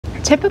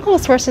Typical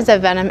sources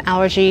of venom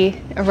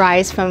allergy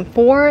arise from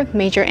 4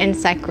 major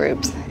insect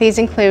groups. These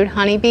include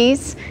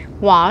honeybees,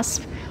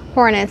 wasps,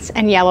 hornets,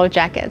 and yellow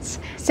jackets.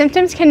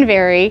 Symptoms can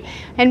vary.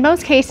 In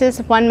most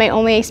cases, one may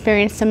only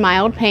experience some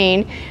mild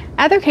pain.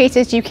 Other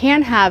cases, you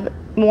can have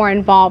more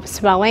involved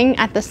swelling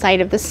at the site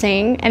of the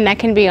sting, and that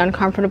can be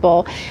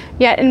uncomfortable.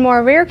 Yet in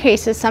more rare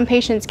cases, some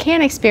patients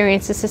can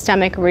experience a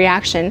systemic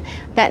reaction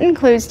that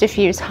includes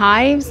diffuse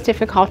hives,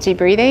 difficulty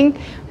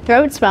breathing,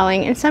 throat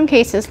swelling, in some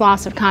cases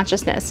loss of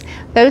consciousness.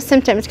 Those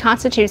symptoms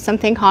constitute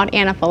something called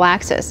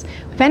anaphylaxis.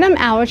 Venom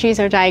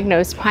allergies are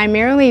diagnosed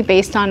primarily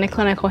based on the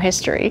clinical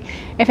history.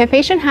 If a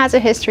patient has a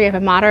history of a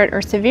moderate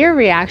or severe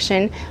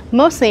reaction,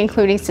 mostly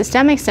including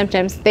systemic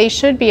symptoms, they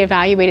should be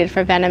evaluated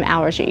for venom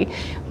allergy.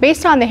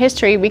 Based on the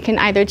history, we can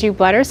either do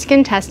blood or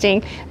skin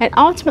testing, and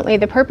ultimately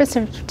the purpose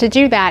to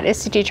do that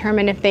is to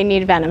determine if they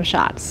need venom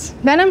shots.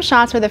 Venom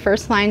shots are the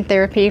first-line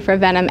therapy for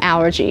venom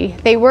allergy.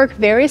 They work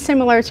very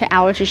similar to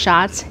allergy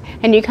shots,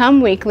 and you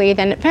come weekly,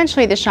 then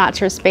eventually the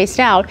shots are spaced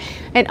out,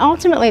 and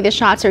ultimately the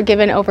shots are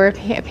given over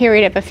a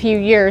period of a few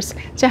years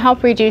to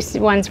help reduce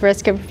one's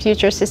risk of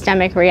future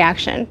systemic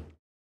reaction.